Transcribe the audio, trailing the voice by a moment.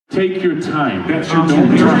Take your time. That's your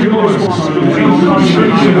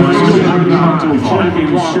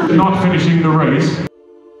not finishing the race.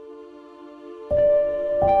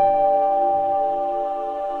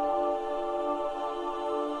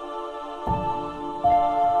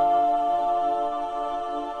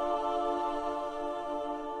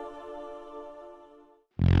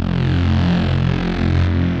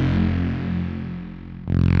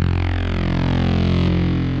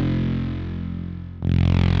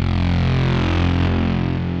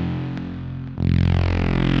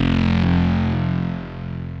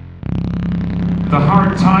 The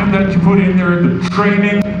hard time that you put in there, the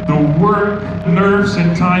training, the work, nerves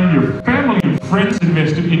and time your family and friends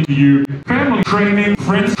invested into you. Family training,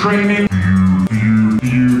 friends training.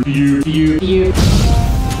 You.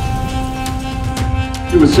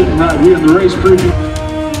 He was sitting right here in the race preview.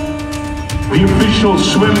 The official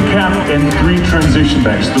swim cap and 3 transition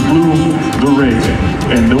bags, the blue, the red,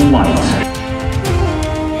 and the white.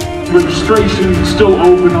 Registration still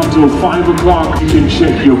open until 5 o'clock. You can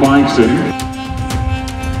check your bikes in.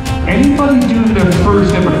 Anybody do their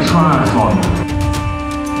first ever triathlon?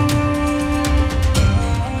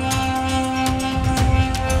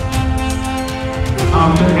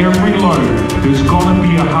 After every load, there's gonna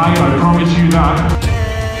be a high, I promise you that.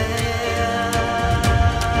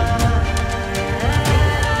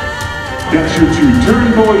 That's your 2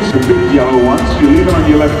 turn boys, the big yellow ones. You leave it on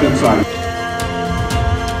your left hand side.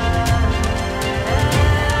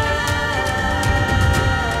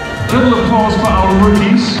 Little applause for our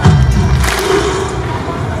rookies.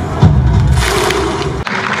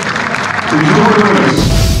 Enjoy the race.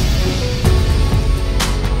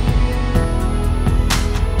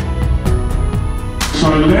 So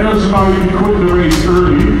let us know if you quit the race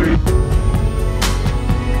early.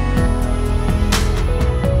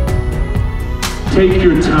 Take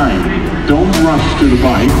your time. Don't rush to the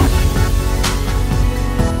bike.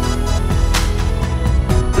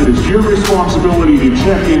 It is your responsibility to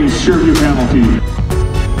check in and serve your penalty.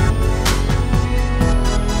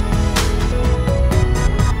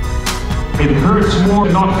 It hurts more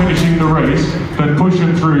not finishing the race than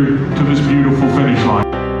pushing through to this beautiful finish line.